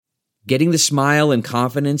Getting the smile and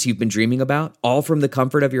confidence you've been dreaming about, all from the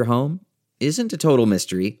comfort of your home, isn't a total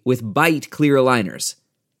mystery with Bite Clear Aligners.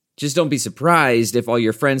 Just don't be surprised if all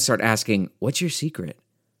your friends start asking, "What's your secret?"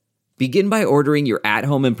 Begin by ordering your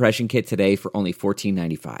at-home impression kit today for only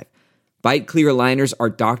 $14.95. Bite Clear Aligners are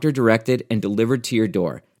doctor-directed and delivered to your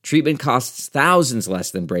door. Treatment costs thousands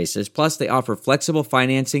less than braces, plus they offer flexible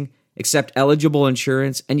financing, accept eligible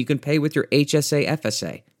insurance, and you can pay with your HSA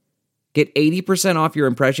FSA. Get 80% off your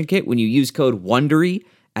impression kit when you use code WONDERY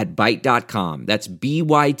at Byte.com. That's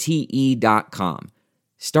BYTE.com.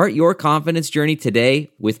 Start your confidence journey today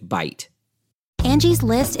with Byte. Angie's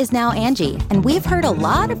List is now Angie, and we've heard a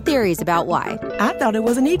lot of theories about why. I thought it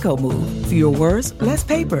was an eco move. Fewer words, less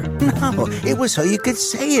paper. No, it was so you could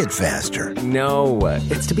say it faster. No,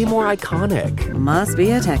 it's to be more iconic. Must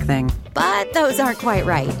be a tech thing. But those aren't quite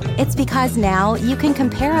right. It's because now you can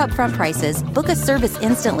compare upfront prices, book a service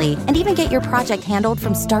instantly, and even get your project handled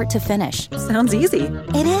from start to finish. Sounds easy.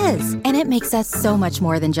 It is, and it makes us so much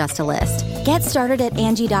more than just a list. Get started at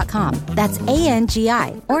Angie.com. That's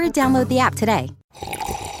ANGI, or download the app today.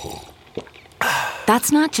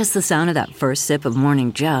 That's not just the sound of that first sip of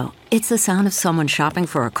Morning Joe. It's the sound of someone shopping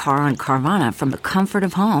for a car on Carvana from the comfort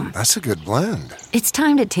of home. That's a good blend. It's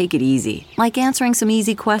time to take it easy, like answering some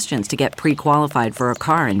easy questions to get pre-qualified for a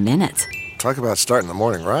car in minutes. Talk about starting the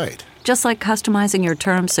morning right. Just like customizing your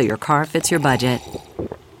terms so your car fits your budget.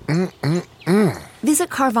 Visit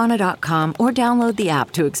Carvana.com or download the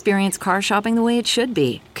app to experience car shopping the way it should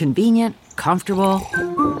be. Convenient, comfortable.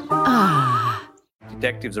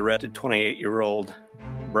 Detectives arrested 28-year-old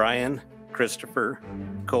Brian Christopher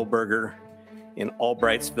Koberger in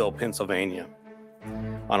Albrightsville, Pennsylvania,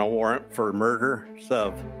 on a warrant for murders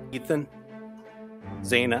of Ethan,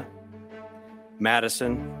 Zana,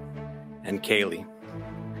 Madison, and Kaylee.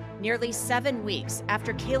 Nearly 7 weeks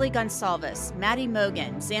after Kaylee Gonsalves, Maddie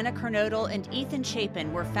Mogan, Xana Kernodle, and Ethan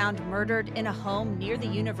Chapin were found murdered in a home near the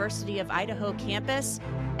University of Idaho campus,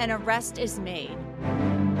 an arrest is made.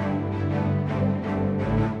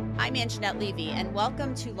 I'm Anjanette Levy, and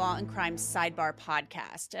welcome to Law and Crime Sidebar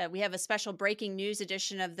Podcast. We have a special breaking news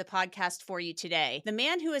edition of the podcast for you today. The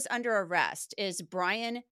man who is under arrest is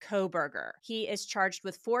Brian Koberger. He is charged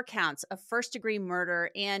with 4 counts of first-degree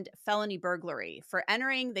murder and felony burglary for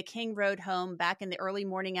entering the King Road home back in the early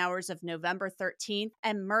morning hours of November 13th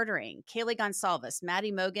and murdering Kaylee Gonsalves,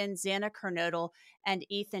 Maddie Mogan, Xana Kernodle, and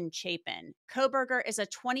Ethan Chapin. Koberger is a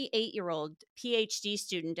 28-year-old PhD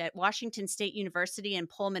student at Washington State University in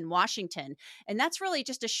Pullman, Washington. And that's really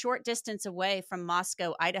just a short distance away from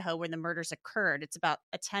Moscow, Idaho, where the murders occurred. It's about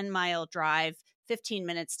a 10-mile drive, 15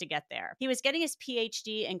 minutes to get there. He was getting his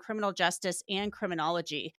PhD in criminal justice and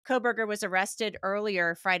criminology. Koberger was arrested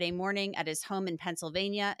earlier Friday morning at his home in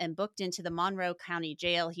Pennsylvania and booked into the Monroe County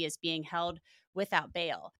Jail. He is being held without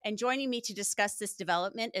bail. And joining me to discuss this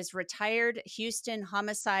development is retired Houston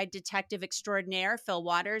homicide detective extraordinaire Phil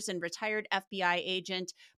Waters and retired FBI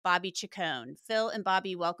agent Bobby Chacon. Phil and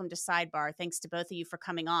Bobby, welcome to Sidebar. Thanks to both of you for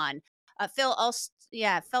coming on. Phil, I'll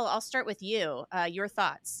start with you. Your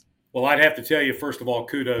thoughts? Well, I'd have to tell you, first of all,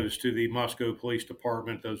 kudos to the Moscow Police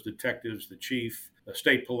Department, those detectives, the chief, the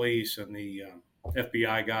state police, and the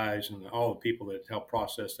FBI guys, and all the people that helped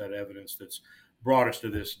process that evidence that's brought us to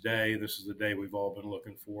this day. This is the day we've all been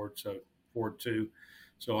looking forward to.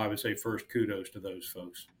 So I would say first, kudos to those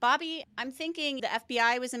folks. Bobby, I'm thinking the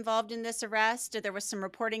FBI was involved in this arrest. There was some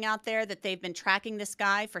reporting out there that they've been tracking this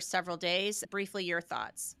guy for several days. Briefly, your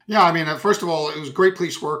thoughts. Yeah, I mean, first of all, it was great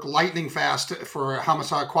police work, lightning fast for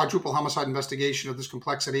a quadruple homicide investigation of this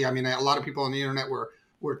complexity. I mean, a lot of people on the internet were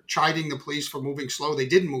chiding the police for moving slow. They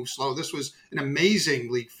didn't move slow. This was an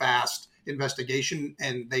amazingly fast investigation,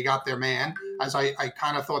 and they got their man, as I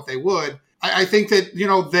kind of thought they would. I think that,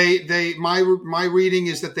 my reading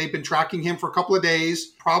is that they've been tracking him for a couple of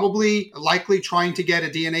days, likely trying to get a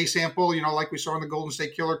DNA sample, like we saw in the Golden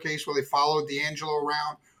State Killer case where they followed D'Angelo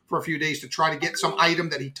around for a few days to try to get some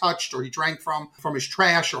item that he touched or he drank from his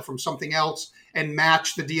trash or from something else and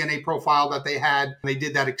match the DNA profile that they had. They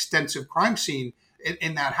did that extensive crime scene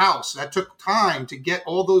in that house. That took time to get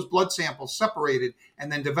all those blood samples separated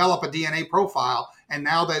and then develop a DNA profile. And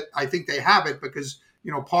now that I think they have it, because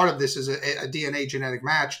part of this is a DNA genetic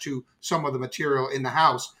match to some of the material in the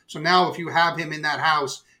house. So now if you have him in that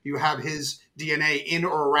house you have his DNA in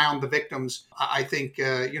or around the victims, I think,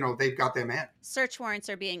 they've got their man. Search warrants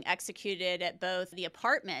are being executed at both the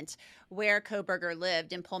apartment where Kohberger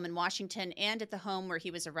lived in Pullman, Washington, and at the home where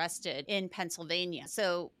he was arrested in Pennsylvania.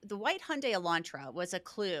 So the white Hyundai Elantra was a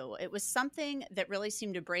clue. It was something that really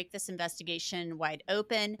seemed to break this investigation wide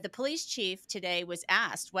open. The police chief today was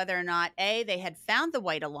asked whether or not, A, they had found the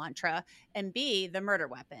white Elantra, and B, the murder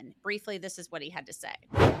weapon. Briefly, this is what he had to say.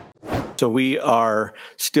 So we are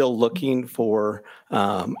still looking for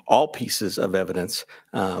all pieces of evidence,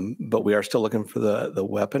 but we are still looking for the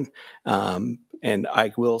weapon. And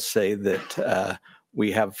I will say that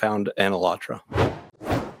we have found an Elantra.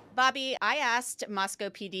 Bobby, I asked Moscow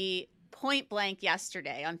PD point blank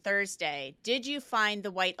yesterday on Thursday, did you find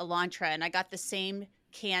the white Elantra? And I got the same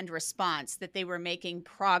canned response that they were making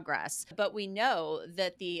progress. But we know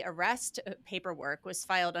that the arrest paperwork was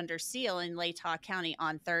filed under seal in Latah County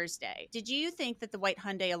on Thursday. Did you think that the white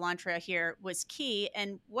Hyundai Elantra here was key?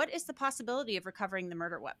 And what is the possibility of recovering the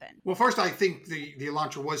murder weapon? Well, first, I think the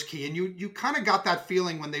Elantra was key. And you kind of got that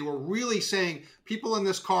feeling when they were really saying people in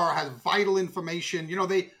this car has vital information.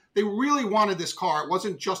 They really wanted this car. It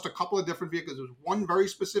wasn't just a couple of different vehicles. It was one very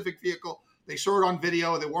specific vehicle. They saw it on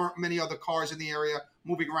video. There weren't many other cars in the area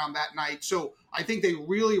moving around that night. So I think they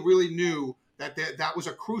really, really knew that that was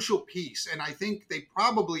a crucial piece. And I think they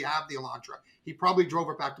probably have the Elantra. He probably drove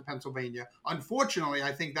it back to Pennsylvania. Unfortunately,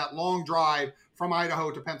 I think that long drive from Idaho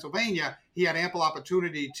to Pennsylvania, he had ample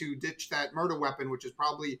opportunity to ditch that murder weapon, which is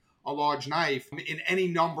probably a large knife, in any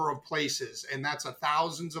number of places. And that's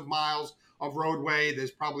thousands of miles of roadway. There's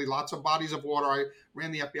probably lots of bodies of water. I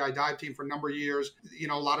ran the FBI dive team for a number of years.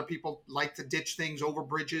 A lot of people like to ditch things over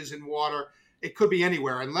bridges in water. It could be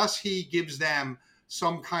anywhere, unless he gives them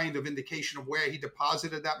some kind of indication of where he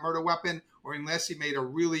deposited that murder weapon, or unless he made a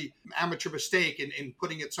really amateur mistake in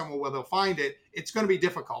putting it somewhere where they'll find it. It's going to be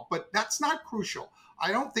difficult, but that's not crucial.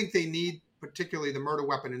 I don't think they need particularly the murder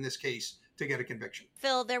weapon in this case to get a conviction.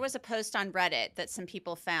 Phil, there was a post on Reddit that some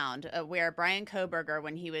people found where Brian Kohberger,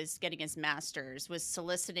 when he was getting his master's, was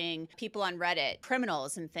soliciting people on Reddit,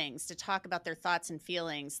 criminals and things, to talk about their thoughts and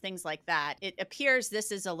feelings, things like that. It appears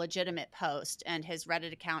this is a legitimate post, and his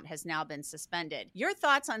Reddit account has now been suspended. Your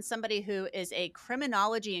thoughts on somebody who is a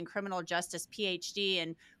criminology and criminal justice PhD,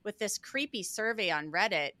 and with this creepy survey on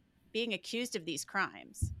Reddit, being accused of these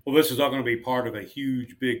crimes? Well, this is all going to be part of a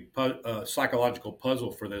huge, big psychological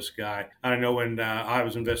puzzle for this guy. I know when I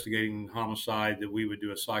was investigating homicide that we would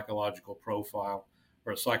do a psychological profile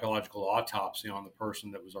or a psychological autopsy on the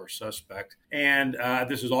person that was our suspect. And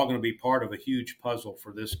this is all going to be part of a huge puzzle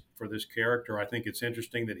for this character. I think it's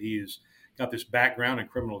interesting that he's got this background in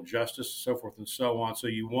criminal justice, so forth and so on. So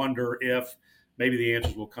you wonder if maybe the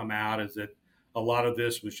answers will come out is that a lot of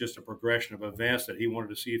this was just a progression of events, that he wanted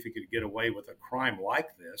to see if he could get away with a crime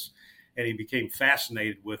like this. And he became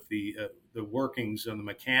fascinated with the workings and the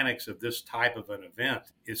mechanics of this type of an event.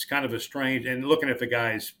 It's kind of a strange, and looking at the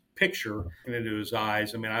guy's picture, looking into his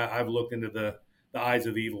eyes, I mean, I've looked into the eyes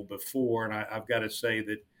of evil before, and I've got to say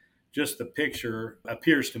that just the picture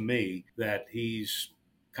appears to me that he's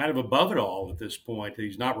kind of above it all at this point.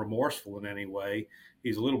 He's not remorseful in any way.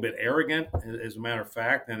 He's a little bit arrogant, as a matter of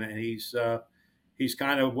fact, and he's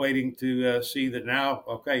kind of waiting to see that now,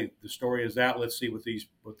 okay, the story is out. Let's see what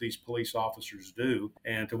these police officers do.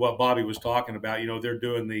 And to what Bobby was talking about, they're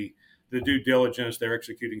doing the due diligence. They're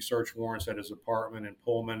executing search warrants at his apartment in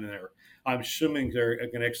Pullman, and I'm assuming they're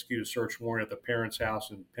going to execute a search warrant at the parents'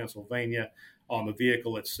 house in Pennsylvania on the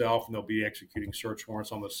vehicle itself, and they'll be executing search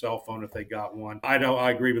warrants on the cell phone if they got one.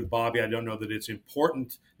 I agree with Bobby. I don't know that it's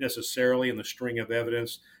important necessarily in the string of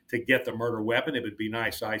evidence to get the murder weapon. It would be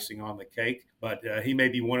nice icing on the cake, but he may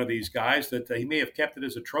be one of these guys that he may have kept it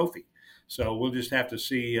as a trophy. So we'll just have to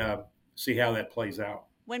see how that plays out.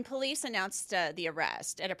 When police announced the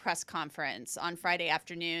arrest at a press conference on Friday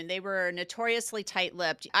afternoon, they were notoriously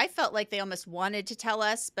tight-lipped. I felt like they almost wanted to tell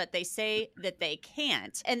us, but they say that they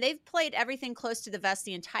can't. And they've played everything close to the vest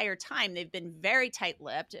the entire time. They've been very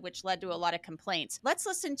tight-lipped, which led to a lot of complaints. Let's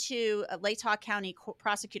listen to Latah County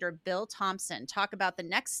prosecutor Bill Thompson talk about the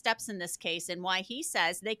next steps in this case and why he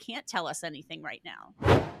says they can't tell us anything right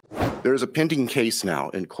now. There's a pending case now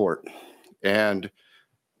in court, and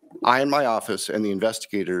I and my office and the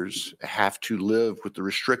investigators have to live with the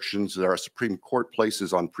restrictions that our Supreme Court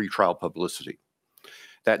places on pretrial publicity.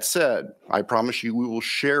 That said, I promise you we will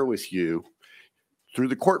share with you through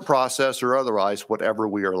the court process or otherwise whatever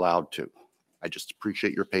we are allowed to. I just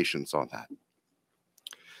appreciate your patience on that.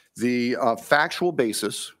 The factual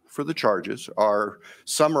basis for the charges are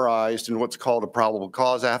summarized in what's called a probable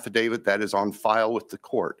cause affidavit that is on file with the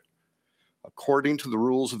court. According to the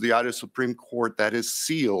rules of the Idaho Supreme Court, that is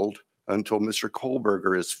sealed until Mr.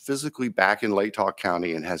 Kohlberger is physically back in Latah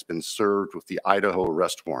County and has been served with the Idaho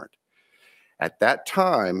arrest warrant. At that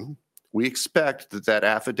time, we expect that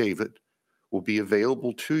affidavit will be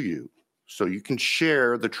available to you so you can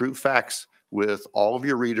share the true facts with all of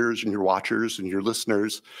your readers and your watchers and your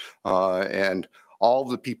listeners and all of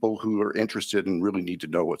the people who are interested and really need to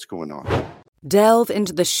know what's going on. Delve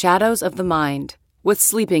into the shadows of the mind with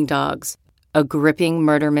Sleeping Dogs, a gripping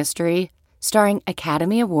murder mystery starring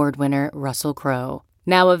Academy Award winner Russell Crowe.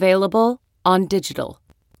 Now available on digital.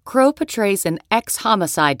 Crowe portrays an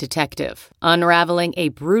ex-homicide detective unraveling a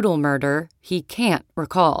brutal murder he can't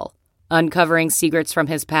recall. Uncovering secrets from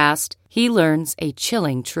his past, he learns a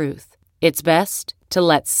chilling truth. It's best to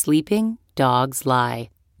let sleeping dogs lie.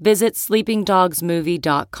 Visit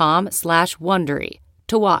sleepingdogsmovie.com/Wondery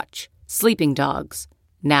to watch Sleeping Dogs,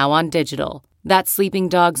 now on digital. That's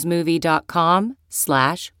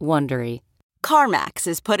sleepingdogsmovie.com/Wondery. CarMax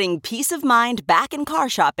is putting peace of mind back in car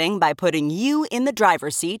shopping by putting you in the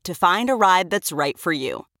driver's seat to find a ride that's right for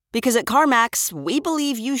you. Because at CarMax, we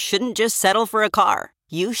believe you shouldn't just settle for a car.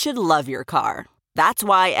 You should love your car. That's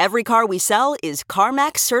why every car we sell is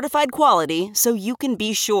CarMax certified quality, so you can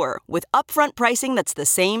be sure with upfront pricing that's the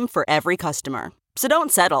same for every customer. So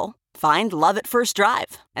don't settle. Find love at first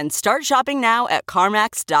drive and start shopping now at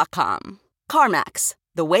CarMax.com. CarMax,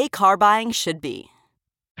 the way car buying should be.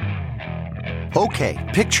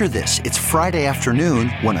 Okay, picture this. It's Friday afternoon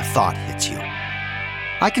when a thought hits you.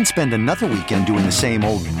 I can spend another weekend doing the same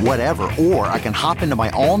old whatever, or I can hop into my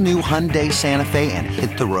all-new Hyundai Santa Fe and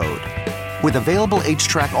hit the road. With available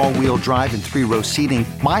H-Track all-wheel drive and 3-row seating,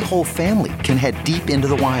 my whole family can head deep into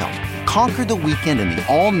the wild. Conquer the weekend in the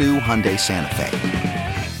all-new Hyundai Santa Fe.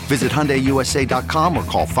 Visit HyundaiUSA.com or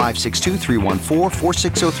call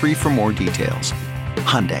 562-314-4603 for more details.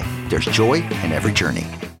 Hyundai, there's joy in every journey.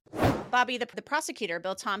 Bobby, the prosecutor,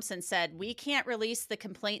 Bill Thompson, said we can't release the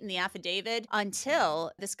complaint in the affidavit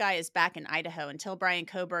until this guy is back in Idaho, until Brian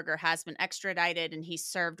Kohlberger has been extradited and he's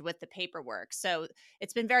served with the paperwork. So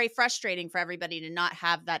it's been very frustrating for everybody to not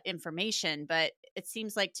have that information. But it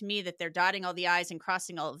seems like to me that they're dotting all the I's and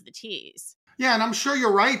crossing all of the T's. Yeah, and I'm sure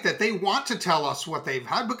you're right that they want to tell us what they've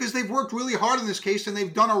had because they've worked really hard in this case and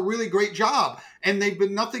they've done a really great job. And they've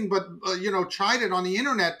been nothing but, chided on the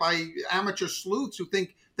internet by amateur sleuths who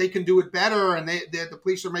think they can do it better and the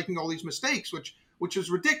police are making all these mistakes, which is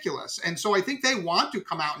ridiculous. And so I think they want to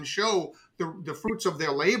come out and show the fruits of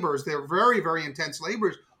their labors, their very, very intense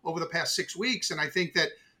labors over the past 6 weeks. And I think that,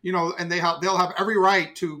 and they'll have every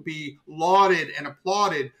right to be lauded and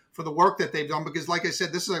applauded for the work that they've done, because like I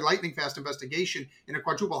said, this is a lightning fast investigation in a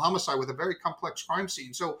quadruple homicide with a very complex crime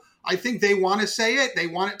scene. So I think they want to say it. They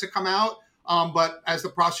want it to come out. But as the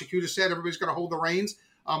prosecutor said, everybody's going to hold the reins.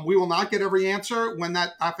 We will not get every answer when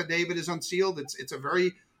that affidavit is unsealed. It's a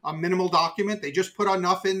very minimal document. They just put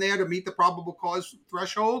enough in there to meet the probable cause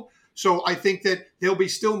threshold. So I think that there'll be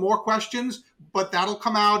still more questions, but that'll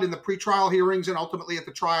come out in the pretrial hearings and ultimately at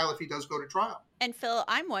the trial if he does go to trial. And Phil,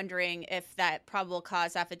 I'm wondering if that probable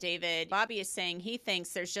cause affidavit, Bobby is saying he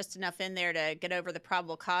thinks there's just enough in there to get over the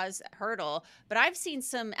probable cause hurdle. But I've seen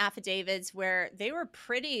some affidavits where they were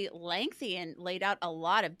pretty lengthy and laid out a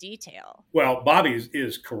lot of detail. Well, Bobby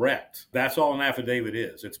is correct. That's all an affidavit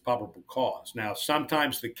is. It's probable cause. Now,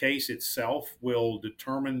 sometimes the case itself will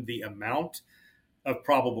determine the amount of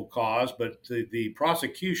probable cause, but the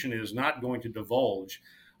prosecution is not going to divulge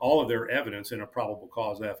all of their evidence in a probable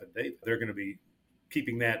cause affidavit. They're going to be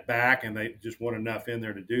keeping that back, and they just want enough in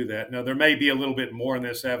there to do that. Now, there may be a little bit more in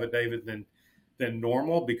this affidavit than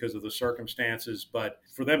normal because of the circumstances, but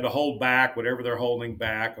for them to hold back whatever they're holding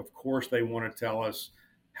back, of course they want to tell us.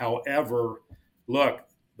 However, look,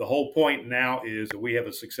 the whole point now is that we have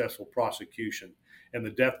a successful prosecution, and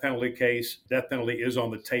the death penalty is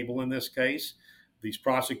on the table in this case. These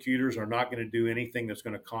prosecutors are not going to do anything that's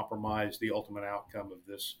going to compromise the ultimate outcome of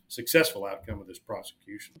this, successful outcome of this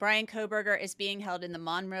prosecution. Brian Kohlberger is being held in the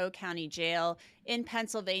Monroe County Jail in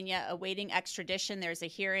Pennsylvania, awaiting extradition. There's a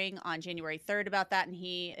hearing on January 3rd about that, and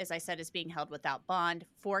he, as I said, is being held without bond,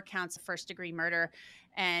 4 counts of first-degree murder.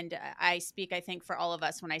 And I speak, I think, for all of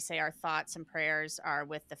us when I say our thoughts and prayers are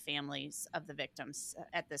with the families of the victims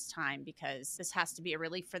at this time, because this has to be a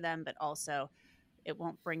relief for them, but also it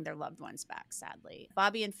won't bring their loved ones back, sadly.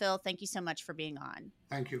 Bobby and Phil, thank you so much for being on.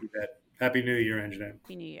 Thank you. Happy New Year, Anjanette.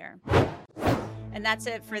 Happy New Year. And that's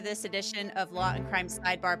it for this edition of Law and Crime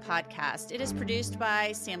Sidebar podcast. It is produced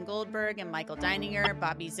by Sam Goldberg and Michael Deininger.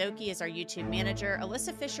 Bobby Zoki is our YouTube manager.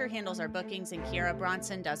 Alyssa Fisher handles our bookings, and Kiara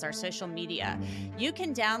Bronson does our social media. You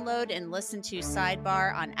can download and listen to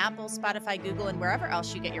Sidebar on Apple, Spotify, Google, and wherever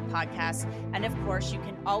else you get your podcasts. And of course, you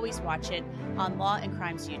can always watch it on Law and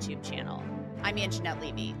Crime's YouTube channel. I'm Anjanette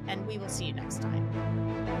Levy, and we will see you next time.